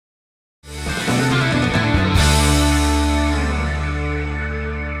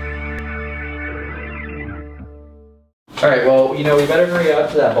Alright, well, you know, we better hurry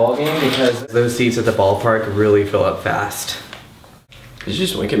up to that ball game because those seats at the ballpark really fill up fast. Did you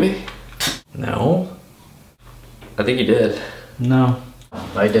just wink at me? No. I think you did. No.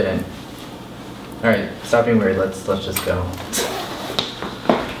 I didn't. Alright, stop being weird. Let's just go.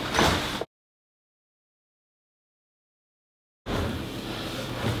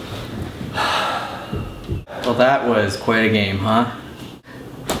 Well, that was quite a game, huh?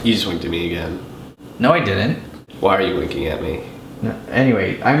 You just winked at me again. No, I didn't. Why are you winking at me? No,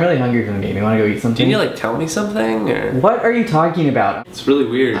 anyway, I'm really hungry from the game. You want to go eat something? Didn't you like tell me something or? What are you talking about? It's really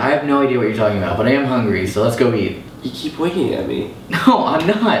weird. I have no idea what you're talking about, but I am hungry, so let's go eat. You keep winking at me. No, I'm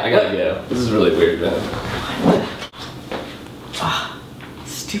not. I gotta go. This is really weird, man. Ah,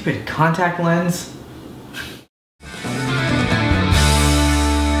 stupid contact lens.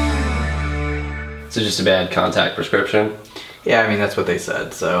 So just a bad contact prescription? Yeah, I mean, that's what they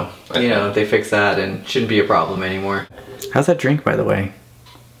said, so, you know, if they fix that, and shouldn't be a problem anymore. How's that drink, by the way?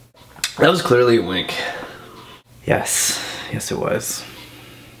 That was clearly a wink. Yes. Yes, it was.